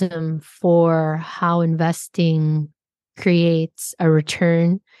mechanism for how investing creates a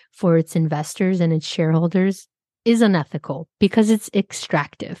return for its investors and its shareholders is unethical because it's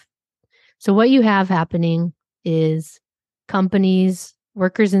extractive. So what you have happening is companies,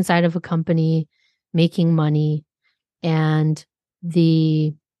 workers inside of a company making money, and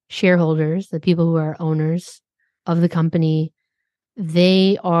the shareholders, the people who are owners of the company,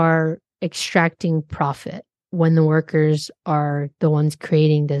 they are extracting profit when the workers are the ones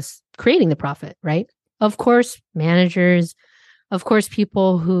creating the profit, right? Of course, managers, of course,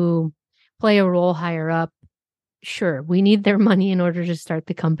 people who play a role higher up, sure, we need their money in order to start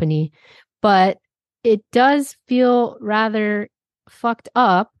the company. But it does feel rather fucked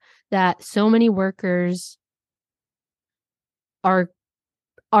up that so many workers are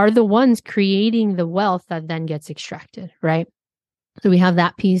the ones creating the wealth that then gets extracted, right? So we have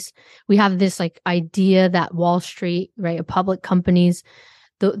that piece. We have this like idea that Wall Street, right, public companies,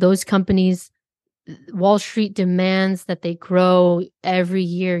 those companies, Wall Street demands that they grow every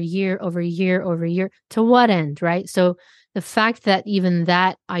year, year over year over year. To what end, right? So the fact that even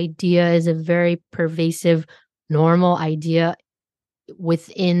that idea is a very pervasive, normal idea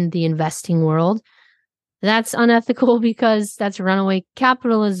within the investing world, that's unethical because that's runaway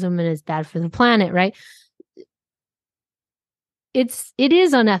capitalism and it's bad for the planet, right? It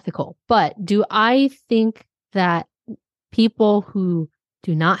is unethical, but do I think that people who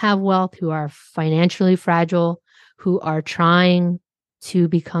do not have wealth, who are financially fragile, who are trying to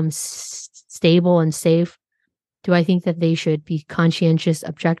become stable and safe, do I think that they should be conscientious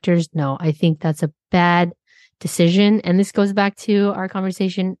objectors? No, I think that's a bad decision. And this goes back to our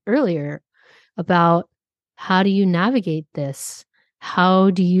conversation earlier about how do you navigate this? How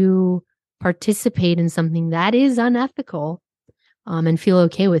do you participate in something that is unethical? And feel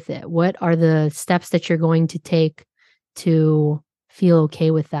okay with it? What are the steps that you're going to take to feel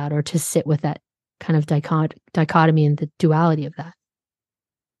okay with that, or to sit with that kind of dichotomy and the duality of that?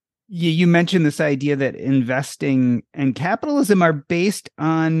 You mentioned this idea that investing and capitalism are based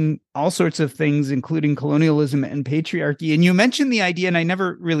on all sorts of things, including colonialism and patriarchy. And you mentioned the idea, and I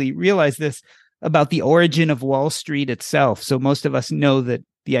never really realized this, about the origin of Wall Street itself. So most of us know that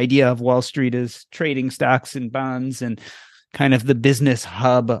the idea of Wall Street is trading stocks and bonds, and kind of the business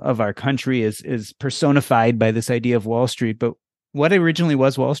hub of our country is personified by this idea of Wall Street. But what originally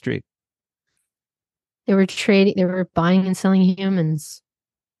was Wall Street? They were buying and selling humans,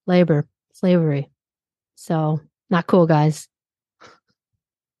 labor, slavery. So not cool, guys.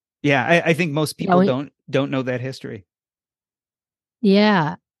 Yeah, I think most people don't know that history.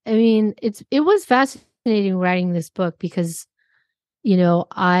 Yeah. I mean, it was fascinating writing this book because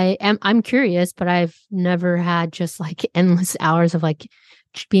I'm curious, but I've never had just like endless hours of like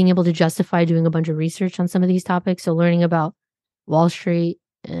being able to justify doing a bunch of research on some of these topics. So learning about Wall Street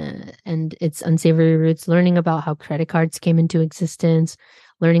and its unsavory roots, learning about how credit cards came into existence,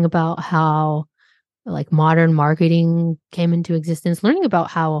 learning about how like modern marketing came into existence, learning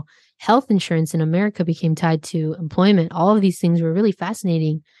about how health insurance in America became tied to employment. All of these things were really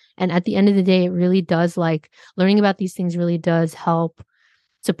fascinating. And at the end of the day, it really does, like, learning about these things really does help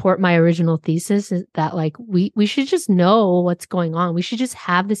support my original thesis, is that like we should just know what's going on. We should just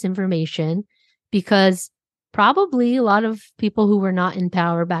have this information, because probably a lot of people who were not in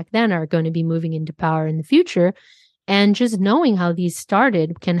power back then are going to be moving into power in the future. And just knowing how these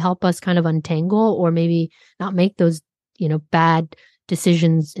started can help us kind of untangle, or maybe not make those, bad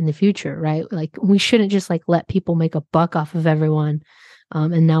decisions in the future, right? Like, we shouldn't just like let people make a buck off of everyone.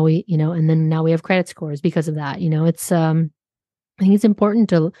 And now now we have credit scores because of that. It's, I think it's important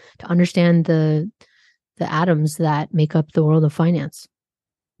to understand the atoms that make up the world of finance.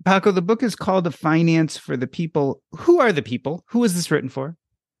 Paco, the book is called The Finance for the People. Who are the people? Who is this written for?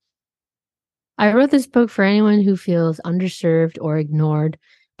 I wrote this book for anyone who feels underserved or ignored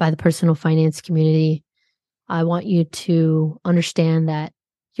by the personal finance community. I want you to understand that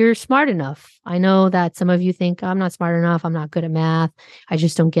you're smart enough. I know that some of you think, I'm not smart enough, I'm not good at math, I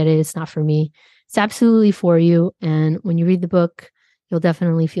just don't get it, it's not for me. It's absolutely for you. And when you read the book, you'll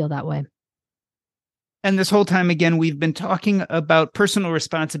definitely feel that way. And this whole time, again, we've been talking about personal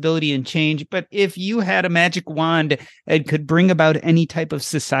responsibility and change. But if you had a magic wand and could bring about any type of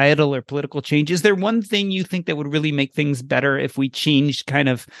societal or political change, is there one thing you think that would really make things better if we changed kind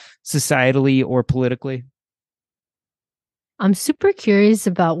of societally or politically? I'm super curious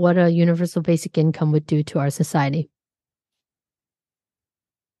about what a universal basic income would do to our society.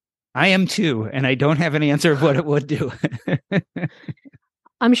 I am too, and I don't have an answer of what it would do.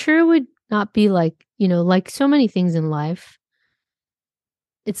 I'm sure it would not be like, like so many things in life.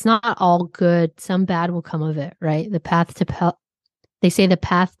 It's not all good. Some bad will come of it, right? They say the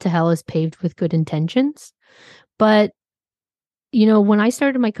path to hell is paved with good intentions. But, when I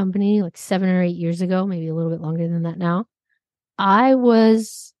started my company like 7 or 8 years ago, maybe a little bit longer than that now, I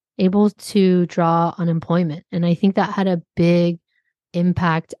was able to draw unemployment. And I think that had a big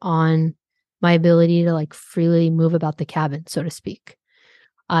impact on my ability to like freely move about the cabin, so to speak.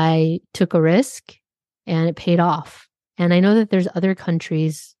 I took a risk and it paid off. And I know that there's other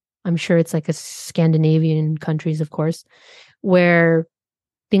countries, I'm sure it's like a Scandinavian countries, of course, where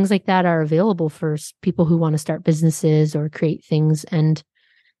things like that are available for people who want to start businesses or create things. And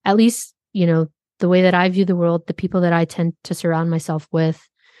at least, the way that I view the world, the people that I tend to surround myself with,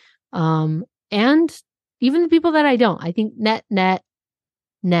 and even the people that I don't, I think net,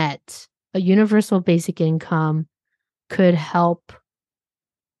 a universal basic income could help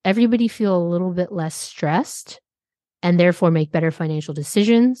everybody feel a little bit less stressed and therefore make better financial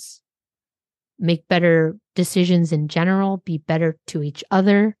decisions, make better decisions in general, be better to each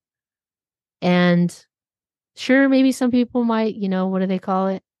other. And sure, maybe some people might, what do they call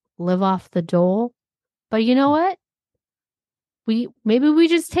it? Live off the dole. But you know what? Maybe we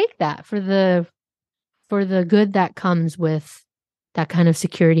just take that for the good that comes with that kind of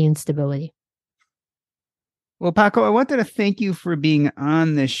security and stability. Well, Paco, I wanted to thank you for being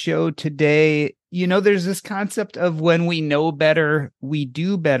on the show today. There's this concept of when we know better, we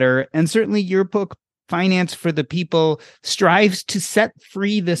do better. And certainly your book, Finance for the People, strives to set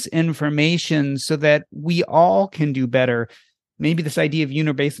free this information so that we all can do better. Maybe this idea of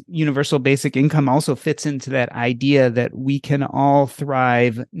universal basic income also fits into that idea that we can all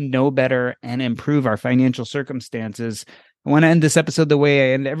thrive, know better, and improve our financial circumstances. I want to end this episode the way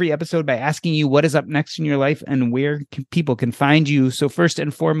I end every episode, by asking you what is up next in your life and where people can find you. So first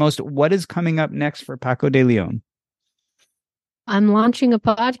and foremost, what is coming up next for Paco de Leon? I'm launching a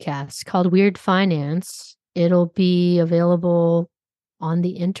podcast called Weird Finance. It'll be available on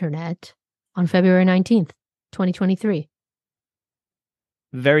the internet on February 19th, 2023.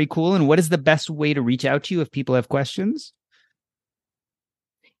 Very cool. And what is the best way to reach out to you if people have questions?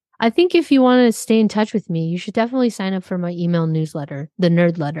 I think if you want to stay in touch with me, you should definitely sign up for my email newsletter. The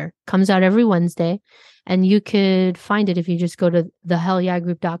Nerd Letter comes out every Wednesday, and you could find it if you just go to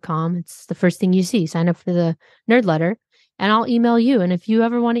thehellyeahgroup.com. It's the first thing you see. Sign up for the Nerd Letter, and I'll email you. And if you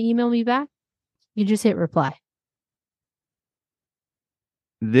ever want to email me back, you just hit reply.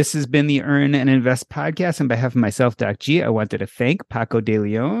 This has been the Earn and Invest podcast. On behalf of myself, Doc G, I wanted to thank Paco de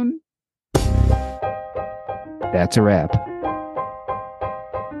Leon. That's a wrap.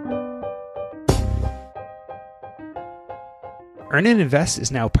 Earn and Invest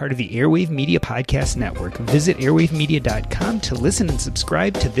is now part of the Airwave Media Podcast Network. Visit airwavemedia.com to listen and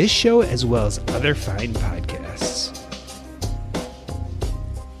subscribe to this show as well as other fine podcasts.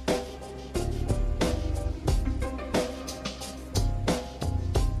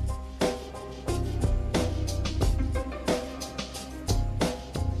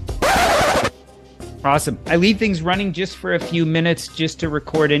 Awesome. I leave things running just for a few minutes just to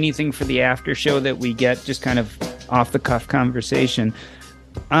record anything for the after show that we get, just kind of off the cuff conversation.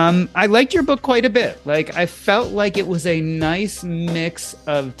 I liked your book quite a bit. Like, I felt like it was a nice mix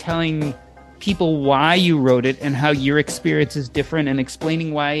of telling people why you wrote it and how your experience is different, and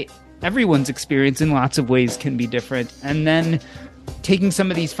explaining why everyone's experience in lots of ways can be different. And then taking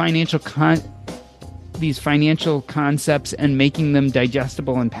some of these financial concepts and making them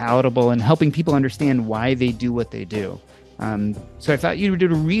digestible and palatable, and helping people understand why they do what they do. So I thought you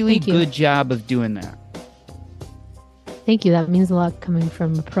did a really good job of doing that. Thank you. That means a lot coming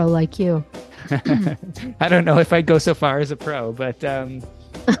from a pro like you. I don't know if I'd go so far as a pro, but tell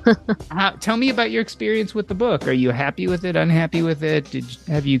me about your experience with the book. Are you happy with it, unhappy with it?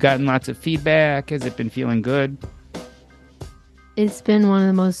 Have you gotten lots of feedback? Has it been feeling good? It's been one of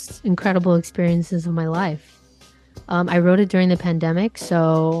the most incredible experiences of my life. I wrote it during the pandemic,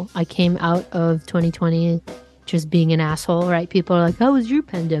 so I came out of 2020 just being an asshole, right? People are like, how was your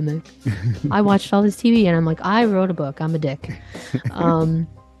pandemic? I watched all this TV, and I'm like, I wrote a book. I'm a dick.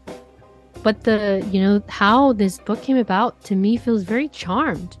 But how this book came about, to me, feels very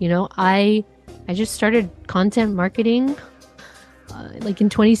charmed. I just started content marketing like in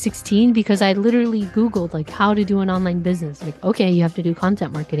 2016, because I literally Googled like how to do an online business. Like, okay, you have to do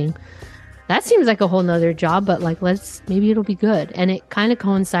content marketing. That seems like a whole nother job, but like, maybe it'll be good. And it kind of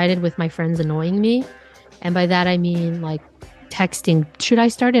coincided with my friends annoying me. And by that, I mean like texting, should I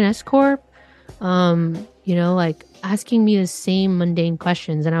start an S Corp? Like asking me the same mundane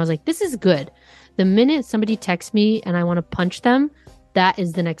questions. And I was like, this is good. The minute somebody texts me and I want to punch them, that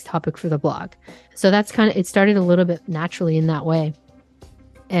is the next topic for the blog. So that's it started a little bit naturally in that way.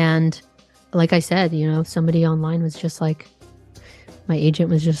 And like I said, somebody online was just like, my agent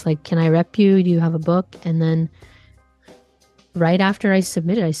was just like, can I rep you? Do you have a book? And then right after I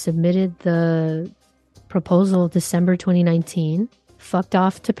submitted the proposal December 2019, fucked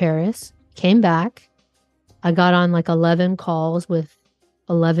off to Paris, came back. I got on like 11 calls with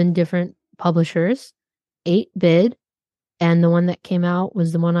 11 different publishers, 8 bid. And the one that came out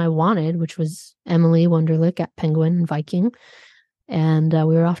was the one I wanted, which was Emily Wunderlich at Penguin and Viking. And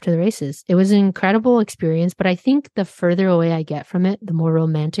we were off to the races. It was an incredible experience, but I think the further away I get from it, the more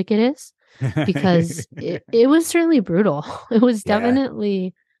romantic it is, because it was certainly brutal. It was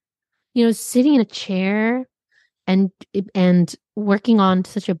definitely, sitting in a chair and working on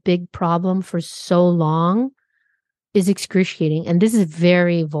such a big problem for so long is excruciating. And this is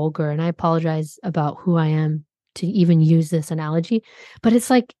very vulgar, and I apologize about who I am to even use this analogy, but it's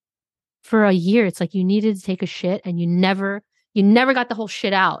like for a year, it's like you needed to take a shit and you never got the whole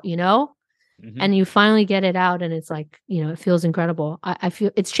shit out, mm-hmm. And you finally get it out, and it's like, it feels incredible. I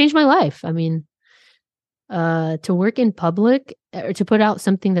feel it's changed my life. I mean, to work in public or to put out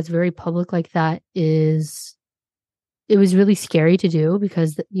something that's very public like that it was really scary to do,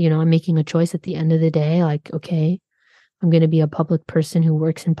 because, I'm making a choice at the end of the day. Like, okay, I'm going to be a public person who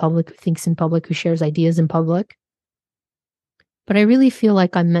works in public, who thinks in public, who shares ideas in public. But I really feel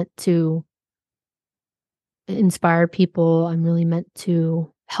like I'm meant to inspire people. I'm really meant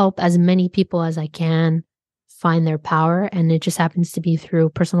to help as many people as I can find their power. And it just happens to be through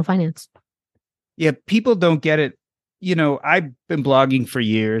personal finance. Yeah, people don't get it. I've been blogging for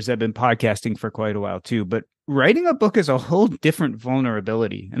years. I've been podcasting for quite a while too. But writing a book is a whole different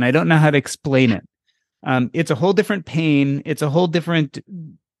vulnerability. And I don't know how to explain it. It's a whole different pain. It's a whole different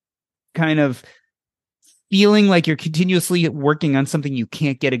kind of feeling like you're continuously working on something you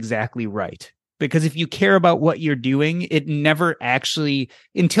can't get exactly right. Because if you care about what you're doing, it never actually,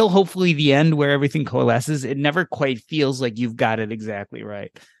 until hopefully the end where everything coalesces, it never quite feels like you've got it exactly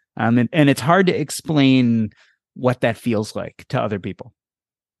right. And it's hard to explain what that feels like to other people.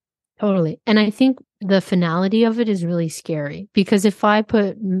 Totally. And I think the finality of it is really scary, because if I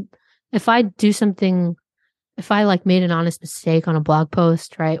do something, if I like made an honest mistake on a blog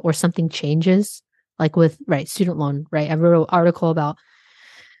post, right, or something changes, like with, student loan, right? I wrote an article about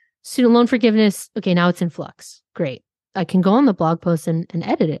student loan forgiveness. Okay, now it's in flux. Great. I can go on the blog post and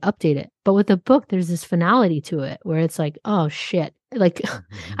edit it, update it. But with the book, there's this finality to it where it's like, oh shit. Like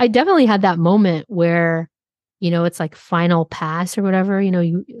I definitely had that moment where, it's like final pass or whatever,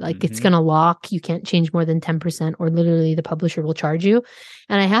 you like it's going to lock, you can't change more than 10% or literally the publisher will charge you.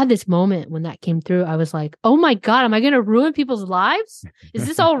 And I had this moment when that came through. I was like, oh my God, am I going to ruin people's lives? Is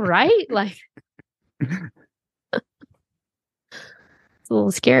this all right? Like, it's a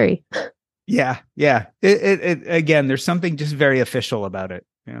little scary. Yeah. It again, there's something just very official about it.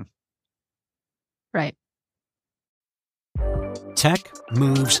 Yeah. Right. Tech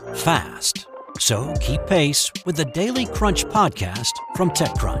moves fast. So keep pace with the Daily Crunch podcast from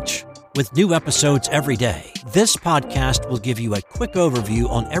TechCrunch. With new episodes every day, this podcast will give you a quick overview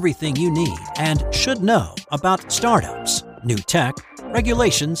on everything you need and should know about startups, new tech,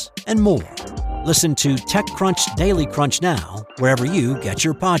 regulations, and more. Listen to TechCrunch Daily Crunch now, wherever you get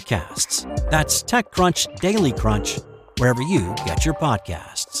your podcasts. That's TechCrunch Daily Crunch, wherever you get your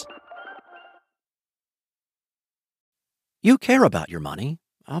podcasts. You care about your money.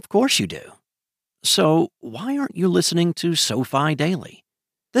 Of course you do. So why aren't you listening to SoFi Daily?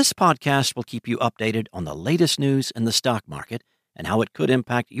 This podcast will keep you updated on the latest news in the stock market and how it could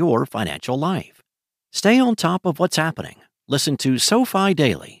impact your financial life. Stay on top of what's happening. Listen to SoFi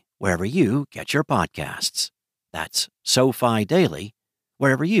Daily, wherever you get your podcasts. That's SoFi Daily,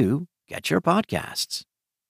 wherever you get your podcasts.